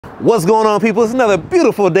What's going on, people? It's another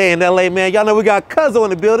beautiful day in LA, man. Y'all know we got Cuzzo in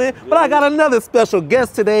the building, but I got another special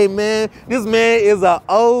guest today, man. This man is an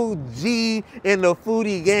OG in the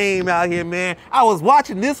foodie game out here, man. I was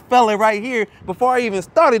watching this fella right here before I even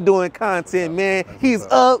started doing content, man. He's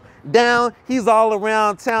up, down, he's all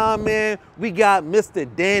around town, man. We got Mr.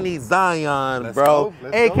 Danny Zion, bro.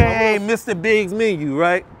 AKA Mr. Biggs Menu,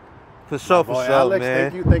 right? For sure, for sure, Alex,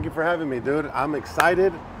 man. Thank you for having me, dude. I'm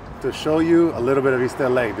excited to show you a little bit of East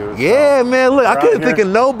LA, dude. Yeah, man, look, I couldn't think of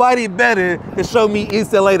nobody better to show me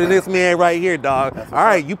East LA than this man right here, dog. All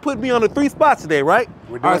right, you put me on the 3 spots today, right?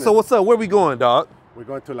 All right, so what's up? Where we going, dog? We're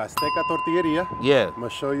going to Azteca Tortilleria. Yeah. I'm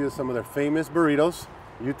gonna show you some of their famous burritos.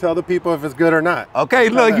 You tell the people if it's good or not. Okay,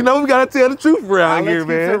 look, you know we gotta tell the truth around here,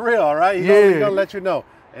 man. Keeps it real, all right? He's gonna let you know.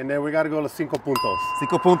 And then we gotta go to Cinco Puntos.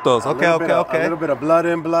 Cinco Puntos, okay. A little bit of blood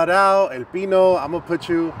in, blood out, El Pino. I'm gonna put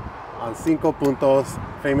you on Cinco Puntos,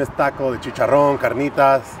 famous taco, the chicharrón,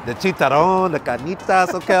 carnitas. The chicharrón, the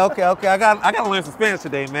carnitas, okay. I gotta learn some Spanish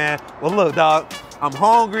today, man. Well, look, dog, I'm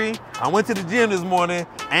hungry. I went to the gym this morning.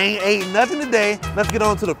 I ain't ate nothing today. Let's get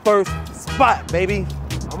on to the first spot, baby.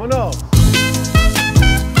 Vámonos.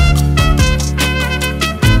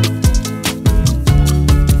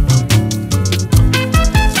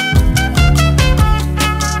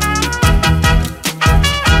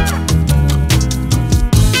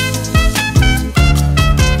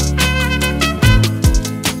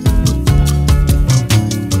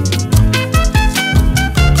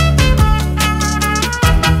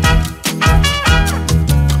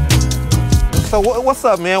 So what's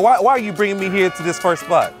up, man? Why are you bringing me here to this first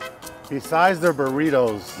spot? Besides their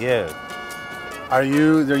burritos, yeah. Are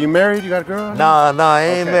you married? You got a girl? Nah, I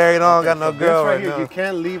ain't married. I don't got no girl right now. You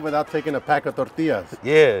can't leave without taking a pack of tortillas.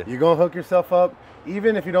 Yeah. You're gonna hook yourself up.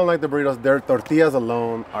 Even if you don't like the burritos, their tortillas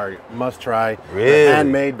alone are must try. Really? They're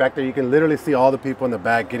handmade back there. You can literally see all the people in the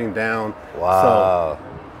back getting down. Wow. So,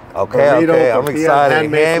 Okay, I'm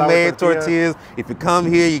excited. Handmade tortillas. If you come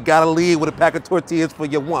here, you gotta leave with a pack of tortillas for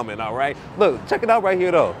your woman, all right? Look, check it out right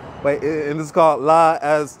here, though. Wait, and this is called La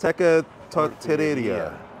Azteca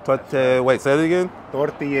Tortilleria. Wait, say it again?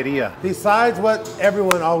 Tortilleria. Besides what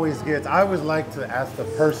everyone always gets, I always like to ask the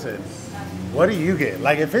person, what do you get?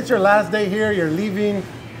 Like, if it's your last day here, you're leaving,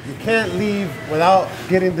 you can't leave without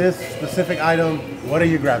getting this specific item. What are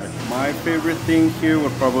you grabbing? My favorite thing here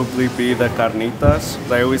would probably be the carnitas.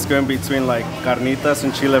 I always go in between like carnitas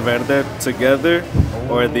and chile verde together,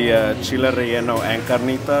 or the chile relleno and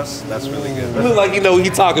carnitas. That's really good. You look like you know what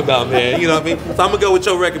you're talking about, man. You know what I mean? So I'm gonna go with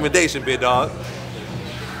your recommendation, big dog.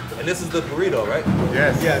 And this is the burrito, right?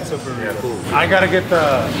 Yes. Yeah, it's a burrito. Yeah. Cool. I gotta get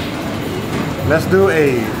let's do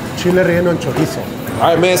a chile relleno and chorizo. All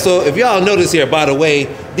right, man, so if y'all notice here, by the way,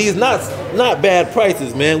 these not bad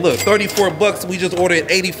prices, man. Look, 34 bucks, we just ordered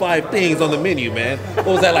 85 things on the menu, man. What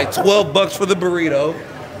was that, like 12 bucks for the burrito?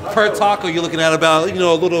 Per taco, you're looking at about, a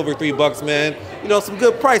little over 3 bucks, man. Some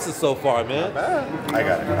good prices so far, man. I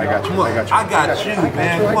got you. I got you,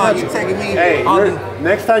 man. Come on, you taking me. Hey,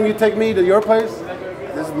 next time you take me to your place,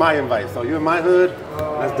 this is my invite. So you're in my hood,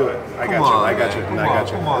 let's do it. I got you.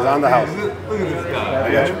 It's on the house. Look at this guy.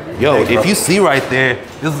 I got you. Yo, if you see right there,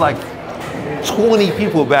 there's like 20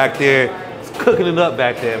 people back there cooking it up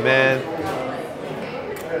back there, man.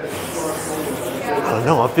 I don't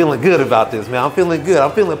know, I'm feeling good about this, man. I'm feeling good.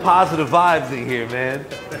 I'm feeling positive vibes in here, man.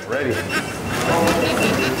 Ready.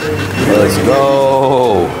 Let's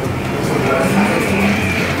go.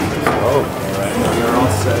 All right, you're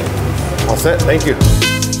all set. All set, thank you.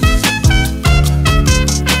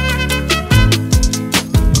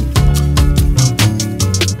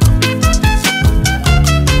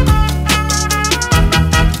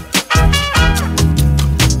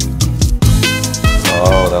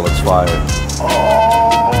 Fire.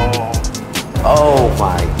 Oh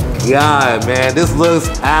my God, man. This looks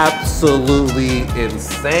absolutely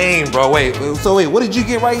insane, bro. Wait, what did you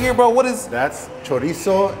get right here, bro? What is? That's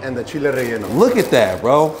chorizo and the chile relleno. Look at that,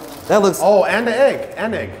 bro. That looks. Oh, and the egg.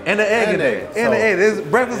 And the egg. There's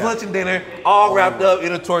breakfast, lunch, and dinner all wrapped up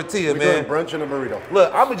in a tortilla, man. Doing brunch and a burrito.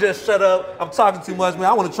 Look, I'ma just shut up. I'm talking too much, man.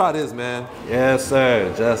 I want to try this, man. Yes,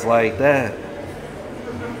 sir. Just like that.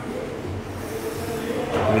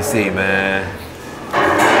 Let me see, man.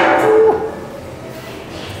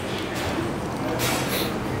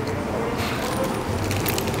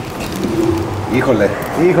 Híjole.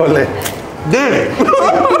 Damn.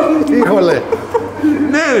 Híjole.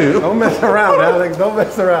 Damn. Don't mess around, Alex. Don't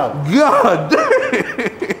mess around. God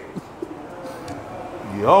damn.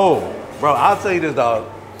 Yo, bro, I'll tell you this, dog.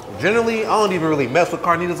 Generally, I don't even really mess with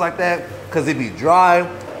carnitas like that because it be dry.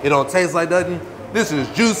 It don't taste like nothing. This is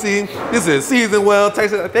juicy. This is seasoned well.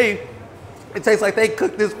 Tastes like It tastes like they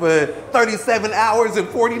cooked this for 37 hours and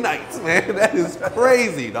 40 nights, man. That is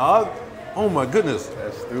crazy, dog. Oh my goodness.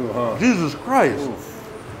 That's stew, huh? Jesus Christ. Oof.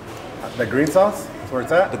 The green sauce? That's where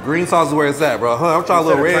it's at? The green sauce is where it's at, bro. Huh? I'm trying a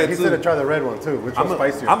little red, He too. said to try the red one, too. Which one's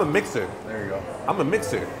spicier? I'm a mixer. There you go. I'm a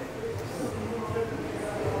mixer.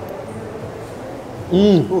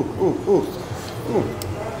 Ooh.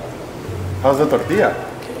 How's the tortilla?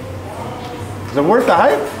 Is it worth the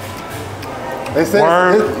hype? They say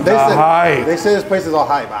hype. They say this place is all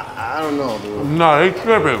hype. I don't know, dude. No, they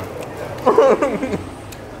tripping.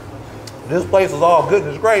 This place is all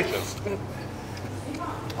goodness gracious.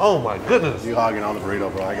 Oh my goodness. You hogging on the burrito,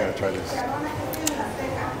 bro. I gotta try this.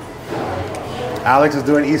 Alex is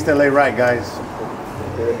doing East LA right, guys.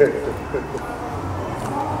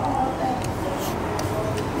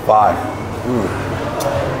 Five.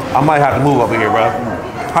 I might have to move over here, bro.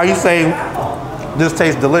 How you say this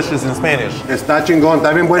tastes delicious in Spanish? Está chingón,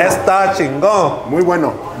 está bien bueno. Está chingón. Muy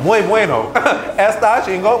bueno. Muy bueno. Está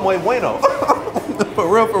chingón, muy bueno. For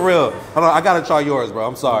real, for real. Hold on, I gotta try yours, bro.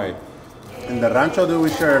 I'm sorry. In the rancho, dude, we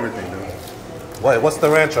share everything, dude. Wait, what's the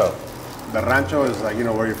rancho? The rancho is like, you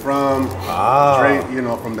know, where you're from, straight, you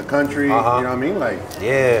know, from the country, you know what I mean? Like,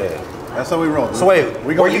 yeah. That's how we roll, dude. So wait,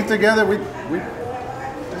 we gonna eat together,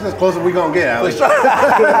 this is as close as we gonna get, Alex. For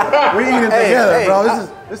sure. We eating together, bro.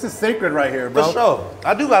 This is sacred right here, bro. For sure.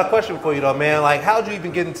 I do got a question for you though, man. Like, how'd you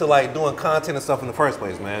even get into like doing content and stuff in the first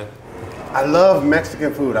place, man? I love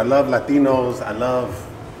Mexican food. I love Latinos. I love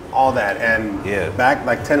all that. And back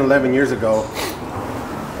like 10, 11 years ago,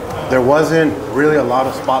 there wasn't really a lot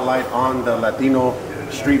of spotlight on the Latino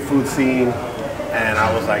street food scene. And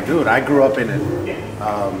I was like, dude, I grew up in it.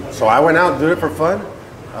 So I went out and did it for fun.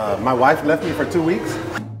 My wife left me for 2 weeks.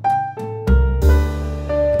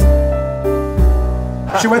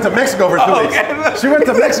 She went to Mexico for 2 weeks. She went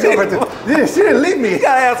to Mexico for 2 weeks. Yeah, she didn't leave me. You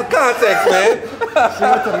gotta have some context, man. She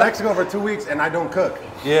went to Mexico for 2 weeks and I don't cook.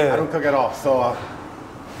 Yeah. I don't cook at all. So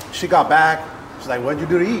she got back. She's like, what'd you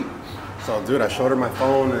do to eat? So, dude, I showed her my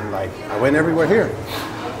phone and like, I went everywhere here.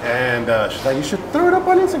 And she's like, you should throw it up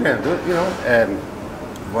on Instagram, dude, you know? And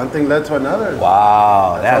one thing led to another.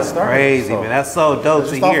 Wow, that's crazy, so, man. That's so dope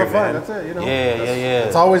to hear, for man. fun. That's it, you know? Yeah.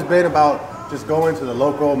 It's always been about just going to the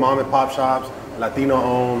local mom and pop shops, Latino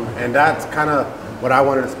owned, and that's kind of what I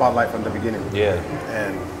wanted to spotlight from the beginning. Yeah.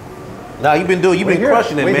 And now you've been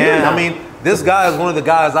crushing it, man. I mean, this guy is one of the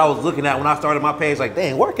guys I was looking at when I started my page. Like,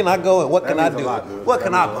 dang, where can I go and what can I do? What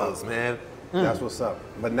can I post, man? That's what's up.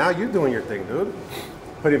 But now you're doing your thing, dude.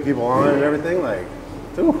 Putting people on and everything, like,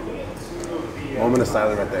 dude. Moment of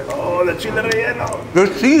silence right there. Oh, the chile relleno.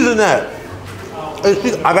 There's cheese in that.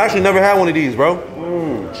 I've actually never had one of these, bro.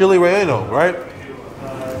 Chile relleno, right?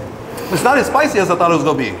 It's not as spicy as I thought it was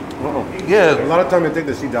gonna be. Yeah. A lot of time they take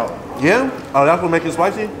the seeds out. Yeah? Oh, that's what makes it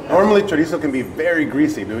spicy? Normally chorizo can be very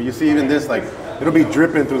greasy, dude. You see even this, like, it'll be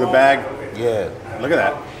dripping through the bag. Yeah. Look at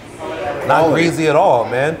that. Not greasy at all,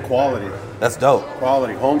 man. Quality. That's dope.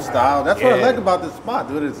 Quality, home style. That's what I like about this spot,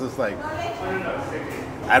 dude. It's just like,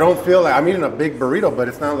 I don't feel like I'm eating a big burrito, but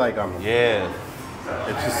it's not like I'm. Yeah.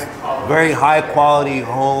 It's just very high quality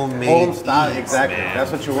homemade. Home style, eats, exactly. Man.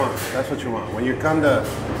 That's what you want. That's what you want. When you come to,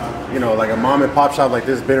 you know, like a mom and pop shop like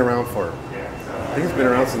this, been around for, I think it's been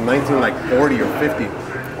around since 1940 or 50.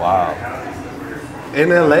 Wow. In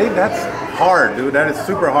LA, that's hard, dude. That is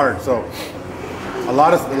super hard. So a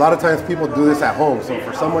lot of times people do this at home. So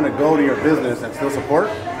for someone to go to your business and still support,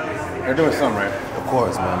 they're doing something right. Of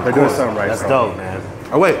course, man. They're doing something right. That's dope, man.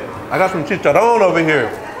 Oh wait, I got some chicharron over here.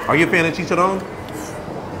 Are you a fan of chicharron?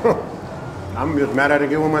 I'm just mad I didn't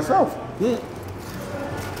get one myself.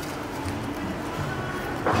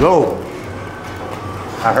 Yo.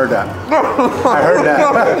 I heard that. I heard that.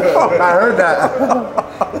 I heard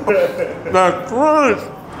that. That crunch.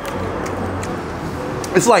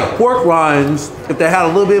 It's like pork rinds if they had a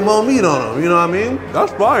little bit more meat on them. You know what I mean?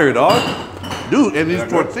 That's fire, dog. Dude, and these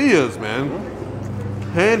tortillas, man.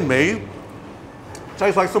 Handmade.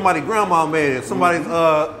 Tastes like somebody's grandma made it. Somebody's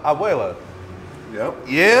abuela. Yep.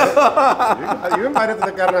 Yeah. You invited to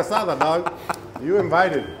the carne asada, dog. You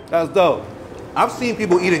invited. That's dope. I've seen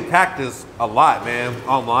people eating cactus a lot, man,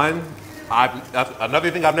 online. That's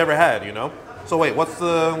another thing I've never had, you know? So wait, what's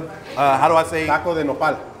the, how do I say? Taco de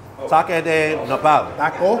nopal. Taco de nopal.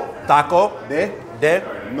 Taco de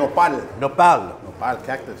nopal. Nopal. Nopal,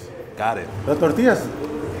 cactus. Got it. The tortilla's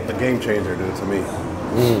a game changer, dude, to me.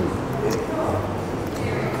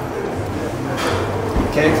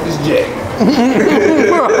 Cactus Jack.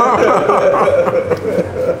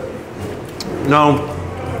 No.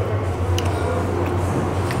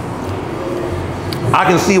 I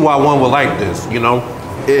can see why one would like this, you know?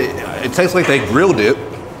 It tastes like they grilled it.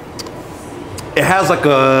 It has like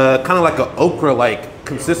a kind of like a okra like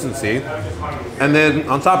consistency, and then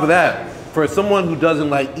on top of that, for someone who doesn't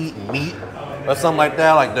like eat meat or something like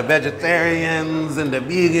that, like the vegetarians and the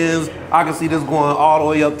vegans, I can see this going all the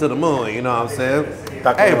way up to the moon. You know what I'm saying?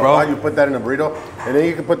 Hey, bro. You put that in a burrito, and then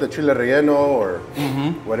you can put the chile relleno or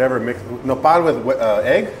whatever mix. Nopal with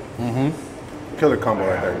egg. Killer combo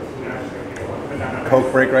right there.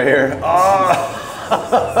 Coke break right here. Oh.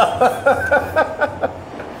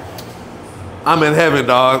 I'm in heaven,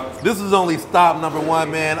 dog. This is only stop number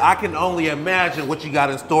 1, man. I can only imagine what you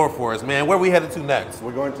got in store for us, man. Where we headed to next?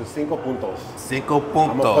 We're going to Cinco Puntos. Cinco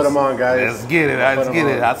Puntos. I'm gonna put them on, guys. Let's get it. Let's get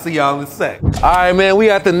it. I'll see y'all in a sec. All right, man.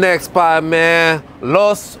 We at the next spot, man.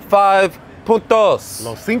 Los 5 Puntos.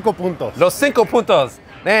 Los Cinco Puntos. Los Cinco Puntos.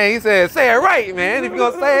 Man, he said, say it right, man. If you're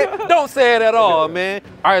gonna say it, don't say it at all, man.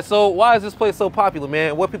 All right, so why is this place so popular,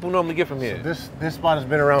 man? What people normally get from here? So this spot has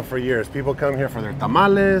been around for years. People come here for their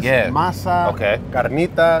tamales, Yeah. masa,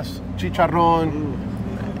 carnitas, chicharrón,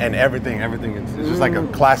 and everything. It's just like a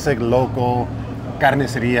classic local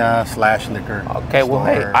carniceria / liquor. Okay, well,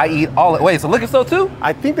 store. hey, I eat all it. Wait, so liquor store too?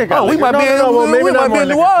 I think they got. Oh, we liquor. might be in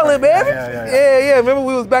New Orleans, baby. Yeah. Remember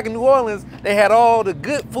we was back in New Orleans? They had all the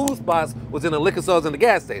good food spots was in the liquor stores and the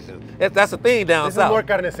gas station. That's the thing down This south. is more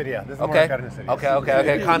carniceria. This is more carniceria. Okay.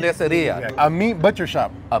 Carniceria. Yeah. A meat butcher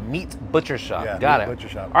shop. A meat butcher shop. Yeah, Got meat it. butcher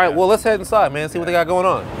shop. All right, well, let's head inside, man. See what they got going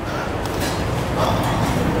on.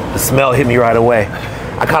 The smell hit me right away.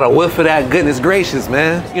 I caught a whiff of that, goodness gracious,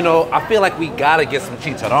 man. You know, I feel like we gotta get some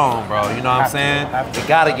chicharrón, bro. You know what I'm saying? We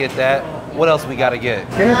gotta get that. What else we gotta get?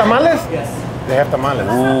 ¿Tienen tamales? Yes. They have tamales.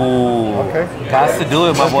 Ooh. Okay. Got to do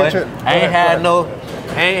it, my Let's boy. get you- I ain't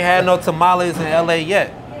had no tamales in LA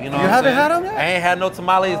yet. You know what I'm haven't saying? had them yet? I ain't had no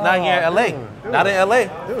tamales, not here in LA. Not in LA.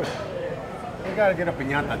 Dude. We gotta get a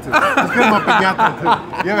piñata too. Let's get them a piñata too.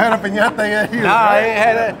 You ever had a piñata yet? Nah, I ain't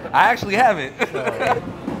had that. I actually haven't.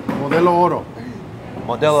 Modelo Oro.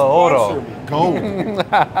 Modelo Oro. Go.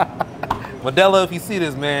 Modelo, if you see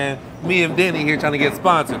this, man, me and Denny here trying to get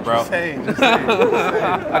sponsored, bro. Just saying.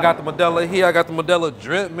 I got the Modelo here, I got the Modelo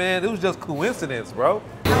drip, man. It was just coincidence, bro.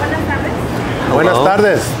 Buenas tardes. Buenas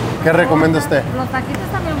tardes. ¿Qué recomienda usted? Los taquitos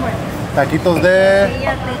también buenos. Taquitos de...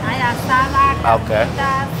 Hay asada, Okay.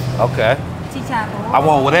 carnitas, Okay. chicharrón. I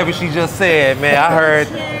want whatever she just said, man. I heard.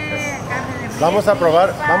 Vamos a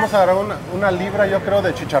probar, vamos a agarrar una libra, yo creo,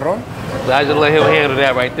 de chicharrón. I just let him handle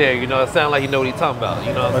that right there. You know, it sounds like he know what he's talking about.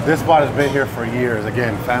 You know. But this spot has been here for years.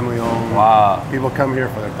 Again, family owned. Wow. People come here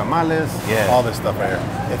for their tamales. Yeah. All this stuff right here.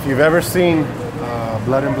 If you've ever seen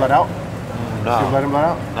Blood In, Blood Out. No. See Blood In, Blood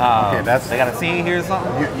Out? Nah. Okay, that's... They got a scene here or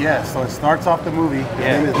something? Yes, so it starts off the movie. His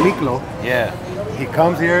Yeah. name is Miklo. Yeah. He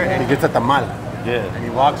comes here and he gets a tamal. Yeah. And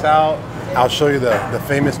he walks out. I'll show you the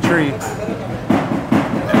famous tree. And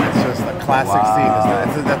it's just a classic scene.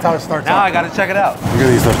 That's how it starts Now off. I gotta check it out. Look at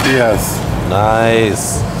these tortillas.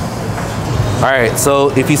 Nice. All right,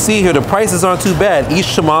 so if you see here, the prices aren't too bad.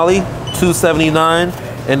 Each tamale, $2.79,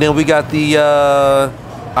 and then we got the.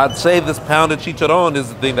 I'd say this pound of chicharron is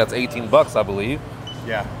the thing that's $18, I believe.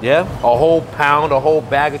 Yeah. Yeah, a whole pound, a whole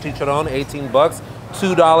bag of chicharron, $18,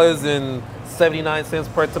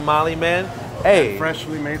 $2.79 per tamale, man. Hey,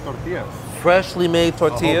 Freshly made tortillas. freshly made A whole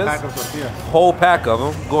tortillas, pack of tortillas. whole pack of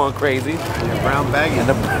them, going crazy. And a brown baggie.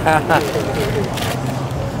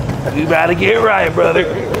 You gotta get right, brother.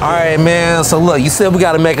 All right, man. So look, you said we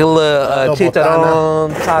gotta make a little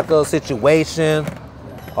chicharron taco situation.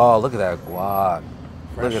 Oh, look at that guac.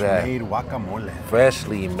 Look at that. Fresh made guacamole.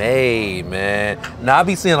 Freshly made, man. Now, I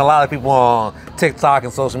be seeing a lot of people on TikTok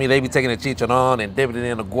and social media, they be taking the chicharron and dipping it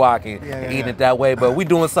in the guac and eating it that way, but we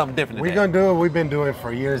doing something different today. We're gonna do what we've been doing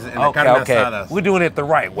for years in the Okay, carne okay. asadas. We're doing it the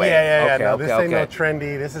right way. Yeah. Okay, No, okay, this ain't no okay.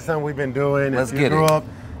 trendy. This is something we've been doing. Let's if get you grew it. up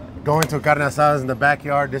going to carne asadas in the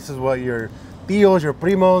backyard, this is what your tios, your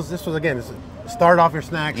primos, this was, again, start off your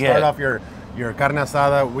snacks, start off your carne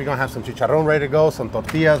asada. We're gonna have some chicharrón ready to go, some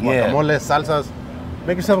tortillas, guacamole, salsas.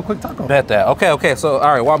 Make yourself a quick taco. Bet that. Okay. So,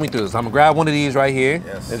 all right, walk me through this. I'm gonna grab one of these right here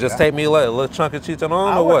Yes. and just take me a little chunk of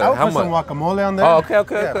chicharron or what? I would How put some much? guacamole on there. Oh, okay.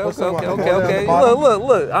 Yeah, put some guacamole on the bottom.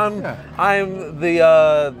 Look. I'm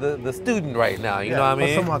the student right now. You know what I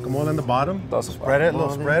mean? Put some guacamole on the bottom. Throw some Spread it, guacamole little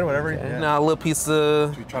on spread, whatever. And Yeah. now a little piece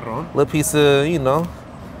of, Chicharrón. you know,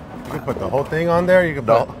 You can put the whole thing on there. You can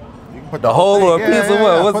put the whole or a piece of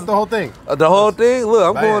what? What's- Put the whole thing. the whole thing. Look,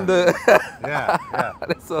 I'm going to. Yeah.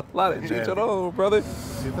 That's a lot of chicharron, brother.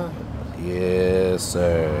 See that? Yes,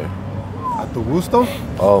 sir. A tu gusto.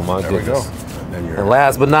 Oh my There we go. goodness. Then And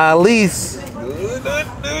last but not least,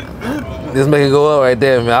 This make it go up right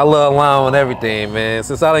there, man. I love lime on everything, man.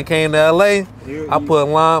 Since I done came to LA, I put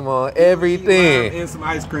lime on everything. And some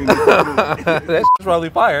ice cream. That shit's probably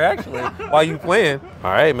fire, actually, while you playing.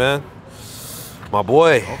 All right, man. My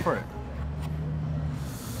boy. Go for it.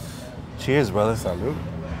 Cheers, brother. Salud.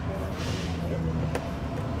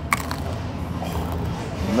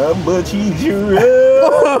 Nothing but cheese.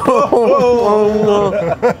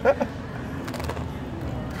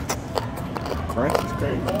 Crunch is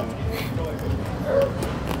crazy.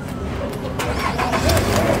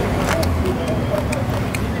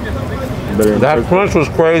 That crunch was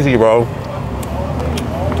crazy, bro.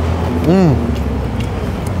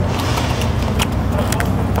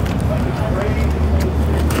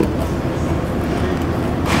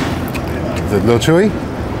 Is it a little chewy?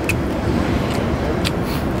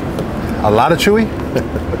 A lot of chewy?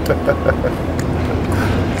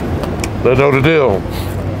 Let's know the deal.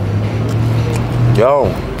 Yo,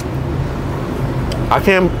 I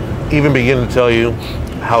can't even begin to tell you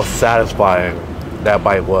how satisfying that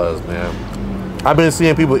bite was, man. I've been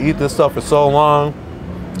seeing people eat this stuff for so long,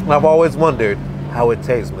 and I've always wondered how it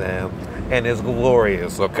tastes, man. And it's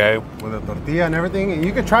glorious, okay? With the tortilla and everything.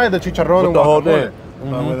 You can try the chicharrón and the whole guacamole.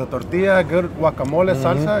 thing. But with the tortilla, good guacamole,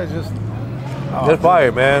 salsa, it's just... Just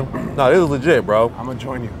fire, man. No, this is legit, bro. I'm gonna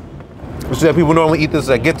join you. You see that people normally eat this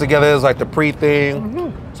at get-togethers, like the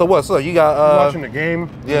pre-thing. So what's up? You got watching the game in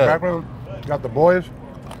yeah. the background. You got the boys.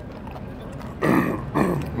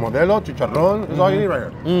 Modelo, chicharrón. That's all you need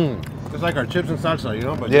right here. It's like our chips and salsa, you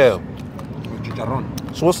know? But yeah. With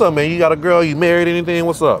chicharrón. So what's up, man? You got a girl? You married? Anything?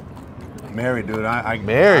 What's up? Married, dude.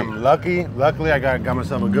 Married. I'm lucky. Luckily, I got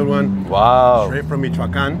myself a good one. Wow. Straight from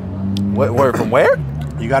Michoacán. Where from where?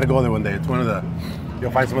 You got to go there one day. It's one of the...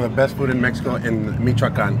 You'll find some of the best food in Mexico in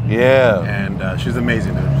Michoacán. Yeah. And she's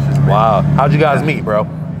amazing, dude. She's amazing. Wow. How'd you guys meet, bro?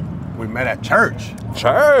 We met at church.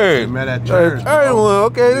 Church. We met at church. Well,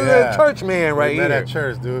 okay, this is Yeah. a church man right We here. met at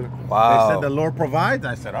church, dude. Wow. They said the Lord provides.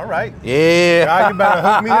 I said, all right. Yeah. God, you better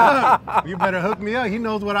hook me up. You better hook me up. He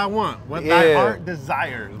knows what I want. What thy Yeah. heart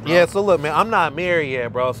desires, bro. Yeah, so look, man, I'm not married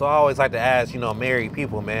yet, bro. So I always like to ask, married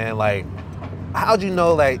people, man, like, how'd you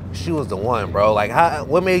know, like, she was the one, bro? Like,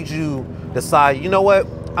 what made you decide, you know what?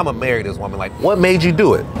 I'm gonna marry this woman. Like, what made you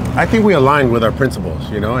do it? I think we aligned with our principles,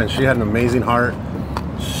 and she had an amazing heart.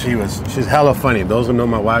 She's hella funny. Those who know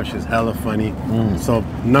my wife, she's hella funny. So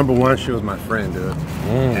number one, she was my friend, dude.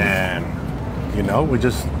 And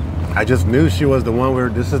I just knew she was the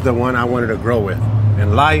one this is the one I wanted to grow with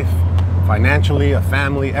in life, financially, a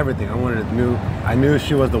family, everything. I knew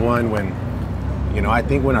she was the one when, I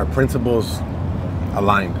think when our principles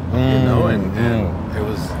aligned, and it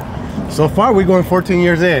was, so far we're going 14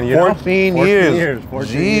 years in, 14 years.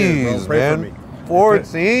 14 Jeez, years, bro. Pray man. for me.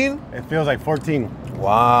 14? It feels like 14.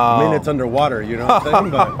 Wow. Minutes underwater, you know what I'm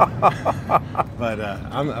saying?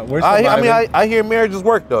 But we're surviving. I hear marriages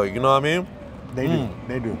work though, you know what I mean? They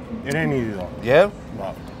do. It ain't easy though. Yeah?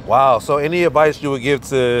 Wow. Wow. So any advice you would give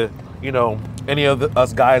to, any of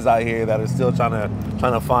us guys out here that are still trying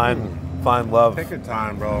to find love? Take your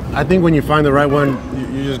time, bro. I think when you find the right one,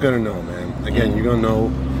 you're just gonna know, man. Again, you're gonna know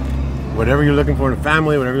whatever you're looking for in a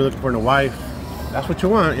family, whatever you're looking for in a wife. That's what you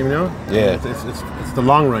want, Yeah. It's the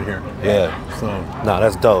long run here. Yeah. So no,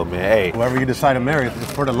 that's dope, man. Hey, whoever you decide to marry,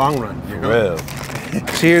 it's for the long run. Real.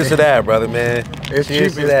 Cheers to that, brother, man. It's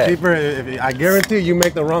Cheers cheap. to that. It's cheaper. I guarantee you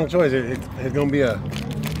make the wrong choice, it's gonna be a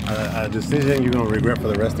decision you're gonna regret for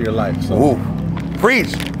the rest of your life. So. Ooh.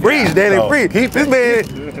 Preach, Danny, So preach. keep This man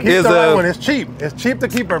Keep is the right one. It's cheap. It's cheap to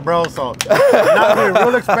keep her, bro. So it's not gonna be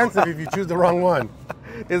real expensive if you choose the wrong one.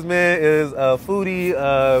 This man is a foodie,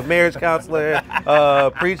 marriage counselor,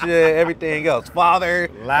 preacher, everything else. Father.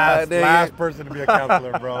 Last person to be a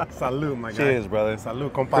counselor, bro. Salud, my guy. Cheers, brother.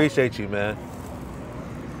 Salud, compa. Appreciate you, man.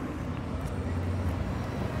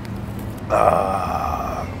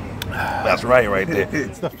 That's right there.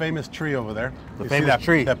 It's the famous tree over there. The You famous see that,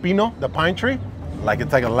 tree. The pino, the pine tree. Like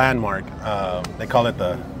it's like a landmark. They call it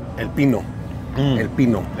El Pino. El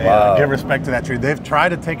Pino. Wow. Give respect to that tree. They've tried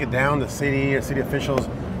to take it down. The city or city officials,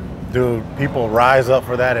 dude, people rise up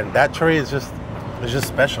for that, and that tree is just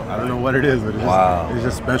special. I don't know what it is, but it's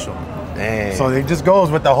just special. Dang. So it just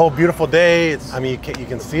goes with the whole beautiful day. You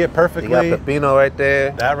can see it perfectly. You got the Pino right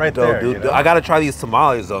there. That right Dope, there. dude. I gotta try these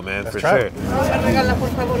tamales though, man, Let's for try sure. it.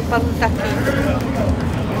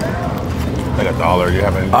 Like $1. You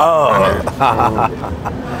have any? Oh.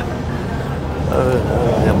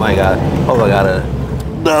 Oh my God. Hold on, I gotta.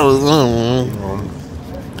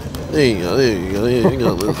 There you go. There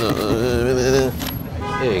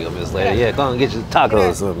you go, Miss Lady. Yeah, go on and get your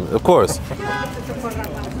tacos. Of course.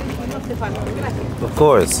 Of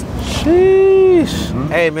course. Sheesh.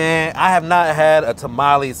 Hey, man, I have not had a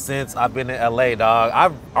tamale since I've been in LA, dog.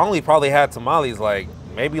 I've only probably had tamales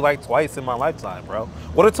maybe twice in my lifetime, bro.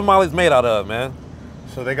 What are tamales made out of, man?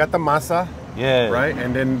 So they got the masa, yeah, right?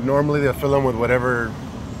 And then normally they'll fill them with whatever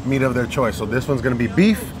meat of their choice. So this one's gonna be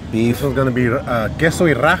beef. This one's gonna be queso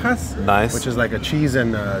y rajas. Nice. Which is like a cheese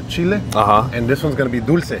and chile. And this one's gonna be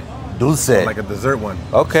dulce. Dulce. So like a dessert one.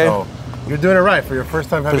 Okay. So you're doing it right for your first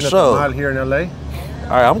time having a tamal here in LA.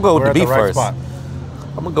 All right, I'm gonna go with the beef first. Spot.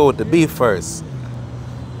 I'm gonna go with the beef first.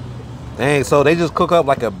 Dang, so they just cook up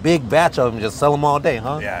like a big batch of them and just sell them all day,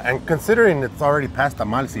 huh? Yeah, and considering it's already past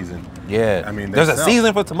tamal season. Yeah. I mean, there's a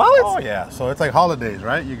season for tamales? Oh, yeah. So it's like holidays,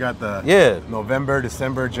 right? You got the November,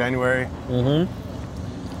 December, January. You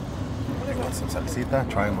want some salsita?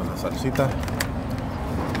 Try them with the salsita.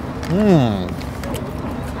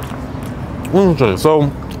 Okay,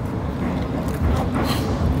 so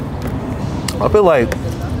I feel like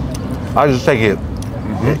I just take it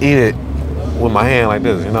and eat it with my hand like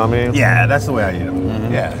this, you know what I mean? Yeah, that's the way I eat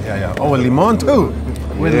them. Yeah. Oh, with limon too.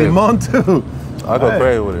 With limon too. I'll go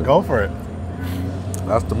crazy with it. Go for it.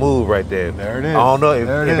 That's the move right there. There it is. I don't know if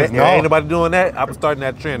ain't nobody doing that. I'm starting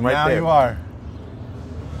that trend right there. Now you are.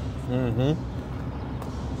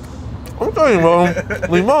 I'm telling you, bro.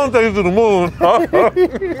 Limon takes you to the moon.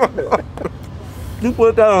 You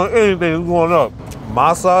put that on anything, it's going up.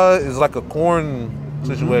 Masa is like a corn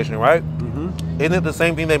situation, right? Isn't it the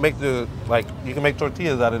same thing they make you can make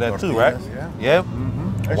tortillas out of that too, right? Yeah.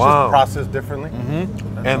 It's just processed differently.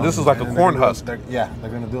 And this is like a corn husk. They're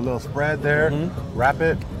gonna do a little spread there, wrap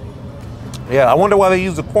it. Yeah, I wonder why they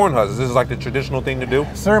use the corn husk. This is like the traditional thing to do?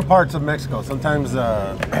 Certain parts of Mexico, sometimes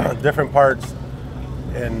different parts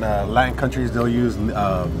in Latin countries, they'll use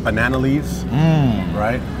banana leaves,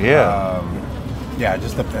 right? Yeah. Yeah, it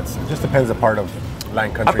just depends. It just depends the part of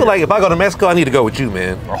Latin country. I feel like if I go to Mexico, I need to go with you,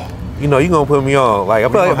 man. You know, you're gonna put me on. Like, I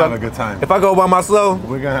feel like have a good time. If I go by myself,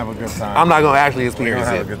 we're gonna have a good time. I'm not gonna actually experience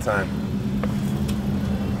it. We're gonna have a good time.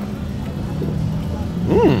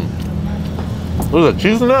 There's a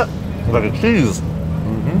cheese in that? Like a cheese.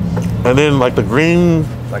 And then like the green.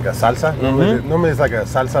 Like a salsa? Normally it's like a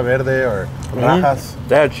salsa verde or rajas.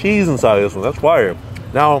 They had cheese inside of this one. That's fire.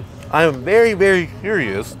 Now, I am very, very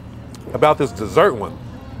curious about this dessert one.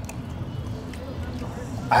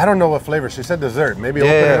 I don't know what flavor. She said dessert. Maybe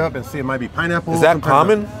open it up and see. It might be pineapple. Is that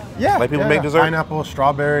common? Yeah. Like people make dessert? Pineapple,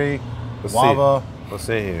 strawberry, guava. Let's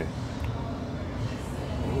see here.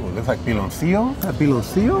 Ooh, it looks like piloncillo.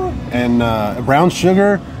 Piloncillo. And brown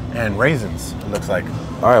sugar and raisins, it looks like.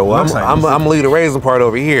 All right, well, I'm gonna leave the raisin part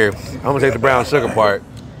over here. I'm gonna take the brown sugar part.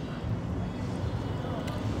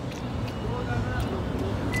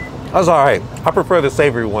 That's all right. I prefer the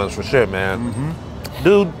savory ones for sure, man.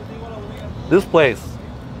 Dude, this place,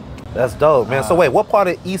 that's dope, man. So wait, what part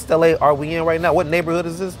of East LA are we in right now? What neighborhood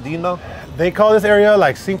is this? Do you know? They call this area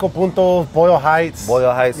like Cinco Puntos, Boyle Heights.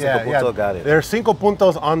 Boyle Heights, Cinco Puntos, got it. There's Cinco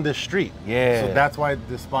Puntos on this street. Yeah. So that's why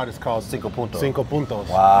this spot is called Cinco Puntos. Cinco Puntos.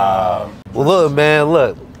 Wow. Well, look, man,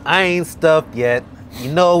 look. I ain't stuffed yet. You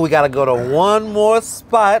know we gotta go to one more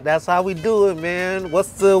spot. That's how we do it, man.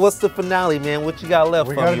 What's the finale, man? What you got left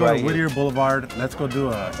for me right here? We gotta go to Whittier Blvd. Let's go do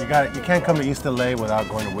you can't come to East LA without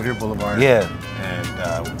going to Whittier Blvd. Yeah.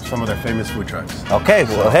 And some of their famous food trucks. Okay,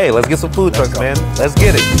 well, hey, let's get some food trucks, man. Let's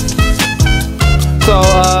get it. So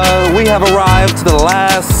we have arrived to the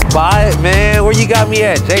last spot, man. Where you got me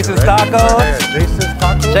at? Jason's Tacos? Jason's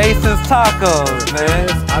Tacos. Jason's Tacos, man.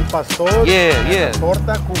 Al pastor. Yeah.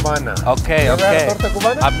 Torta cubana. Okay. Ever had a torta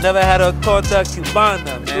cubana? I've never had a torta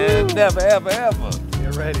cubana, man. Never, ever.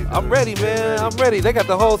 You're ready, dude. I'm ready, man. I'm ready. They got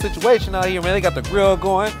the whole situation out here, man. They got the grill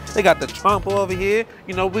going. They got the trump over here.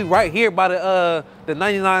 You know, we right here by the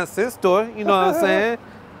 99-cent store. You know what I'm saying?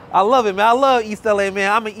 I love it, man. I love East LA,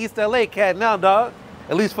 man. I'm an East LA cat now, dog.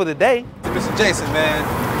 At least for the day. Mr. Jason, man,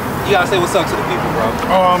 you gotta say what's up to the people, bro.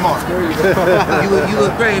 Oh, I'm on. you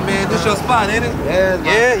look great, man. This your spot, ain't it?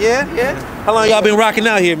 Yeah. How long y'all been rocking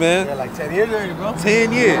out here, man? Yeah, like 10 years already, bro.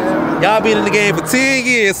 10 years. Y'all been in the game for 10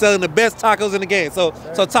 years selling the best tacos in the game. So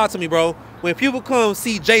talk to me, bro. When people come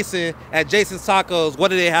see Jason at Jason's Tacos, what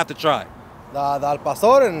do they have to try? The al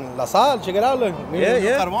pastor and la sal, check it out, look.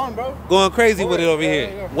 Yeah. Carbon, bro. Going crazy with it over here.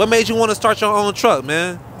 Yeah. What made you want to start your own truck,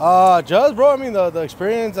 man? Just, bro, I mean, the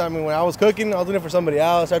experience. I mean, when I was cooking, I was doing it for somebody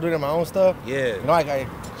else. Started doing it my own stuff. Yeah. You know, I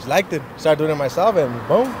just liked it. Started doing it myself, and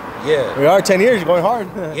boom. Yeah. We are 10 years, going hard.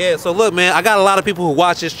 Yeah, so look, man, I got a lot of people who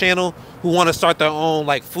watch this channel who want to start their own,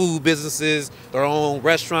 like, food businesses, their own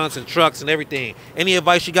restaurants and trucks and everything. Any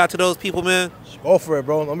advice you got to those people, man? Go for it,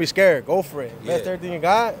 bro. Don't be scared. Go for it. Invest everything you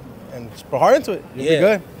got. and just put heart into it. You'll be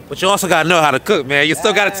good. But you also gotta know how to cook, man. You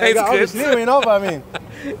still gotta taste good. Obviously, you know, but I mean,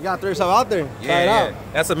 you gotta throw yourself out there. Try it out.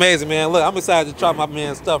 That's amazing, man. Look, I'm excited to try my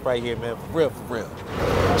man's stuff right here, man. For real, for real.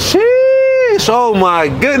 Sheesh! Oh my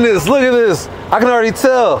goodness! Look at this. I can already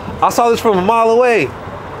tell. I saw this from a mile away.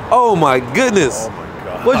 Oh my goodness! Oh my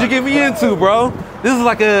God! What'd you get me into, bro? This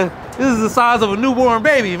is the size of a newborn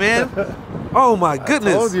baby, man. Oh my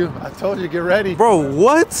goodness! I told you, get ready, bro.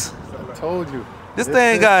 What? I told you. This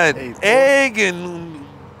thing got egg and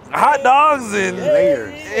hot dogs and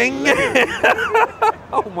layers.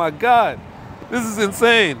 Oh my God, this is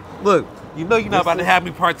insane. Look, you know you're not about to have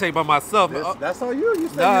me partake by myself. That's all you. You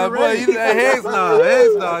said nah, you're boy, ready. you said heads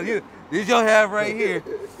nah. This your half right here.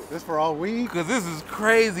 This for all week. Cause this is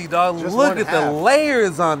crazy, dog. Just Look one at half. the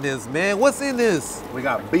layers on this, man. What's in this? We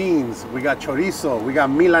got beans, we got chorizo, we got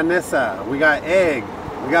milanesa, we got egg,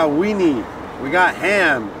 we got weenie, we got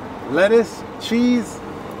ham, lettuce, cheese.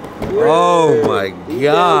 Oh my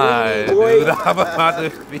God, dude. I'm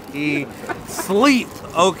about to be sleep,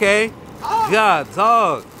 okay? God,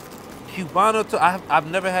 dog. Cubano,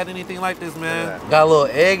 I've never had anything like this, man. Yeah. Got a little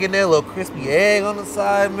egg in there, a little crispy egg on the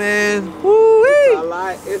side, man. Woo-wee.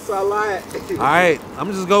 It's a lot. All right,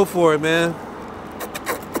 I'm just go for it, man.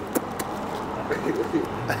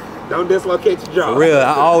 Don't dislocate your jaw. For real,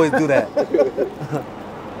 I always do that.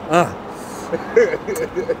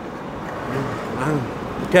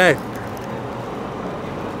 Okay.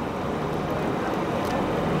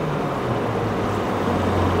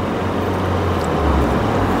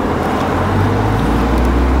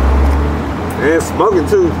 And smoking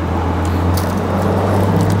too.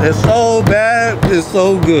 It's so bad, it's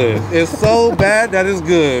so good. It's so bad that it's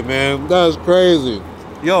good, man. That is crazy.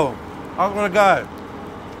 Yo, I swear to God,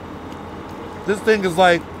 this thing is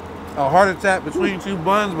like a heart attack between two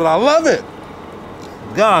buns, but I love it.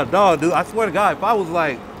 God, dog, dude, I swear to God, if I was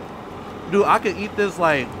like, dude, I could eat this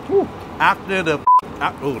like after the,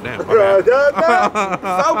 oh damn, my bad. So good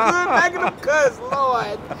back in the cuss,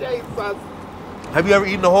 Lord Jesus. Have you ever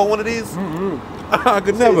eaten a whole one of these? I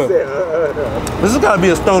could never. This has got to be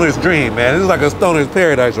a stoner's dream, man. This is like a stoner's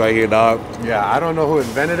paradise right here, dog. Yeah, I don't know who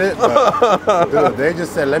invented it, but dude, they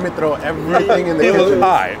just said, let me throw everything in the It was kitchen.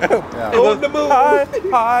 high. Yeah. It was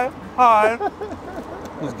high.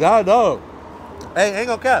 It was God, dog. Hey, ain't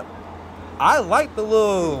gonna cap. I like the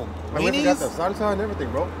little I mean, we got the weenies. salsa and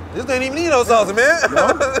everything, bro. This ain't even need no salsa, man. No?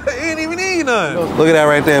 It ain't even need none. Look at that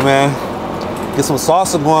right there, man. Get some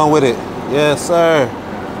salsa going with it. Yes, sir.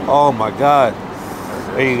 Oh my God.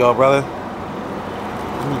 There you go, brother.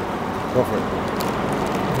 Go for it.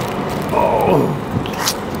 Oh.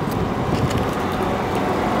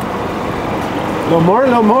 A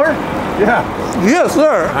little more? Yeah. Yes,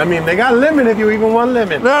 sir. I mean, they got lemon if you even want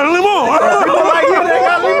lemon. Now, limon. People like you, they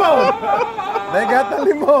got limon. They got the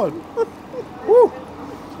limon. Woo.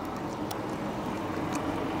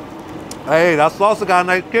 Hey, that salsa got a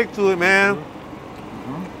nice kick to it, man.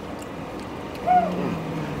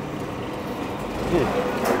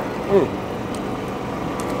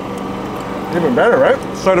 Even better, right?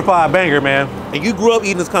 Certified banger, man. And you grew up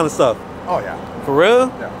eating this kind of stuff. Oh, yeah. For real?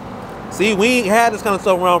 Yeah. See, we ain't had this kind of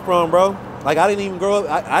stuff where I'm from, bro. Like, I didn't even grow up.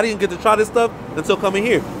 I didn't get to try this stuff until coming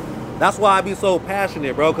here. That's why I be so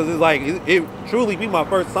passionate, bro. Because it's like, it truly be my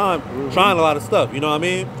first time trying a lot of stuff. You know what I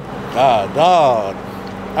mean? God, dog.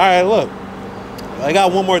 All right, look. I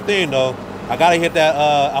got one more thing, though. I got to hit that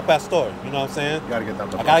Al Pastor. You know what I'm saying? You gotta get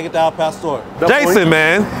that. I got to get that Al Pastor. Jason,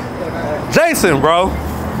 man. Jason, bro.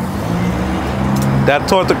 That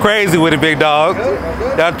torta crazy with it, big dog.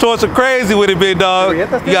 That torta crazy with it, big dog. You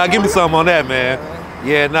gotta give me something on that, man.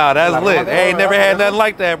 Yeah, nah, that's lit. I ain't never had nothing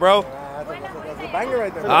like that, bro. That's a banger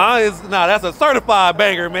right there. That's a certified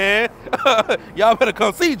banger, man. Y'all better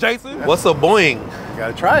come see, Jason. What's a boing? You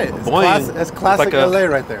gotta try it. It's Boing. It's classic It's like LA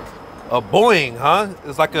right there. A boing, huh?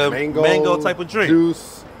 It's like a mango type of drink.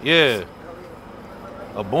 Juice. Yeah.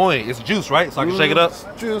 A boing. It's juice, right? So I can shake it up.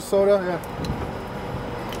 Juice, soda, yeah.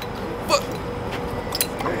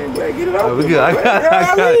 Get it out. We good. I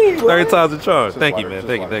got it. 30 times the charge. Just Thank you, water,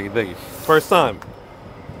 man. just Thank you. First time.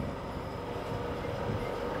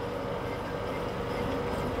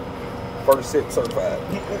 First sip certified.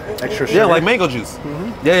 Extra sugar. Yeah, like mango juice.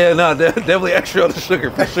 Yeah, no, definitely extra on the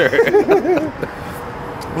sugar for sure.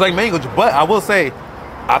 It's like mango juice, but I will say,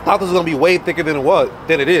 I thought this was gonna be way thicker than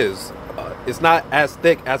it is. It's not as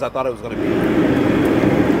thick as I thought it was gonna be.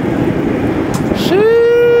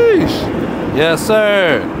 Sheesh. Yes,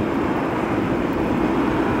 sir.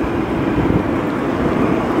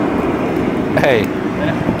 Hey,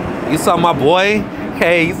 you saw my boy?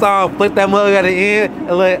 Hey, you saw him flip that mug at the end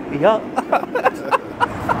and like, yup.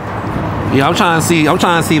 Yeah, I'm trying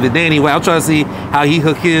to see the Danny way. I'm trying to see how he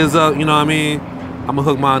hook his up, you know what I mean? I'm gonna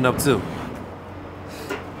hook mine up too.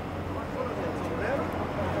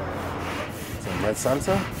 Some red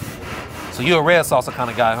salsa. So you're a red salsa kind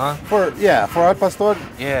of guy, huh? For al pastor.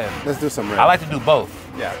 Yeah. Let's do some red. I like to do both.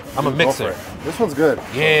 Yeah. I'm a mixer. This one's good.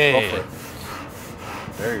 Yeah. So go for it.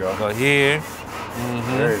 There you go. Go here.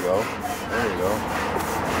 There you go. There you go.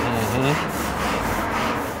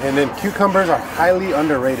 And then cucumbers are highly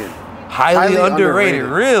underrated. Highly underrated,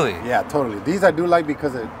 really? Yeah, totally. These I do like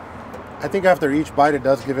because I think after each bite it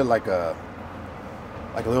does give it like a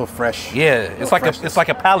little fresh. Yeah, it's like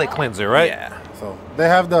a palate cleanser, right? Yeah. So they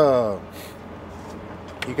have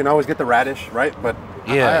you can always get the radish, right? But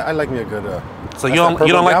yeah, I like me a good. So you don't like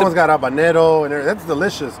that one's got habanero and everything. That's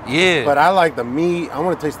delicious. Yeah. But I like the meat. I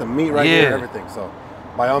want to taste the meat right here and everything. So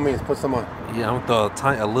by all means, put some on. Yeah, I'm gonna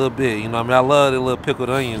throw a little bit. You know what I mean? I love the little pickled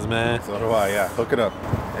onions, man. So do I. Yeah, hook it up.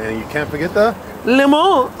 And you can't forget the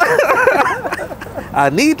lemon. I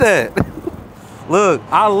need that. Look,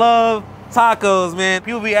 I love tacos, man.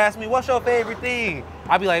 People be asking me, what's your favorite thing?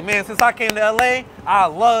 I be like, man, since I came to LA, I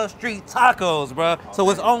love street tacos, bro. So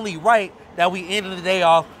it's only right that we ended the day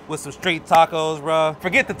off with some street tacos, bro.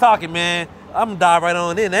 Forget the talking, man. I'm gonna dive right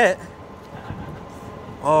on in that.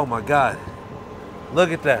 Oh my God.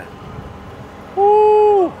 Look at that.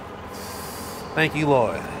 Woo! Thank you,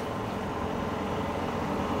 Lord.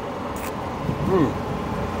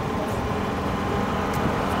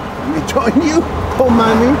 Let me join you. Don't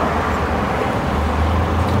mind me.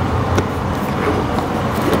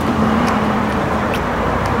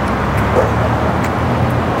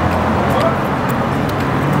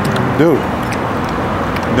 Dude,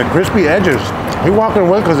 the crispy edges. He walking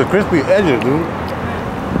away because of crispy edges, dude.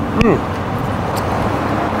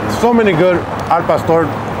 So many good al pastor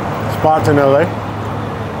spots in LA.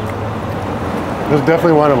 There's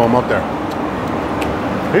definitely one of them up there.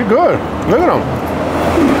 He's good. Look at him.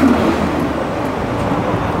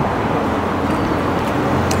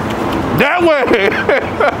 That way.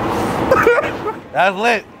 That's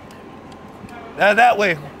lit. That's that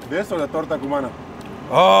way. This or the torta cubana?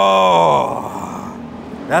 Oh,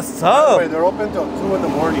 that's tough. By the way, they're open till 2 in the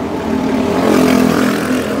morning.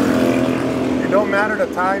 It don't matter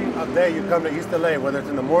the time of day you come to East LA, whether it's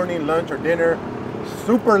in the morning, lunch, or dinner,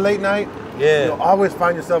 super late night. Yeah. You'll always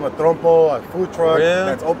find yourself a trompo, a food truck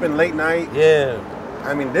that's open late night. Yeah.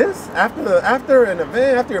 I mean, this after an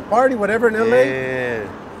event, after your party, whatever in LA. Yeah.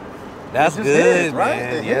 That's good, hits, right?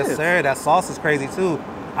 man. It Yes, hits. sir. That sauce is crazy too.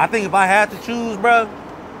 I think if I had to choose, bro,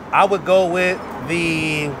 I would go with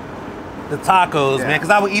the tacos, man, because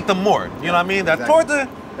I would eat them more. You know what I mean? That torta,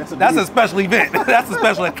 that's a special event. That's a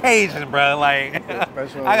special occasion, bro. Like,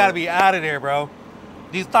 I gotta be out of there, bro.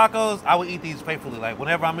 These tacos, I would eat these faithfully. Like,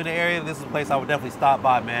 whenever I'm in the area, this is a place I would definitely stop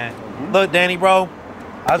by, man. Look, Danny, bro,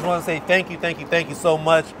 I just want to say thank you so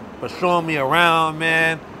much for showing me around,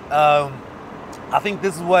 man. I think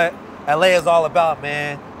this is what LA is all about,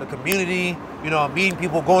 man. The community, you know, meeting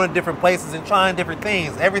people, going to different places and trying different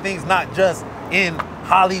things. Everything's not just in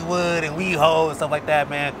Hollywood and WeHo and stuff like that,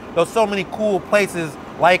 man. There's so many cool places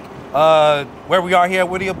like where we are here at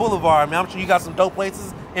Whittier Blvd, man. I'm sure you got some dope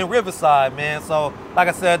places in Riverside, man. So, like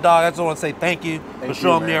I said, dog, I just want to say thank you for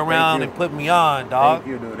showing me around and putting me on, dog.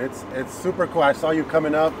 Thank you, dude. It's super cool. I saw you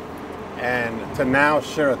coming up, and to now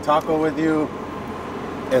share a taco with you,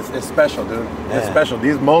 it's special, dude. Yeah. It's special.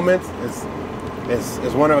 These moments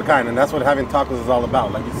is one of a kind, and that's what having tacos is all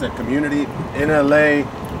about. Like you said, community in LA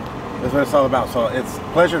is what it's all about. So it's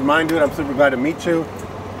pleasure's mine, dude. I'm super glad to meet you.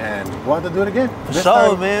 And we'll have to do it again. For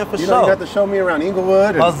sure, man. For sure. You got to show me around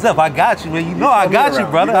Inglewood. Oh, Zeph, I got you, man. You know I got you,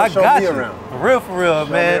 brother. I got you. For real,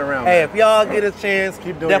 man. Hey, if y'all get a chance,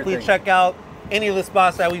 definitely check out any of the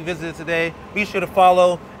spots that we visited today. Be sure to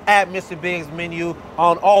follow at Mr. Biggs Menu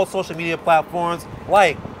on all social media platforms.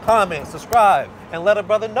 Like, comment, subscribe, and let a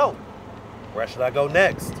brother know. Where should I go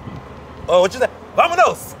next? Oh, what you say?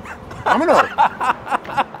 Vámonos! Vámonos!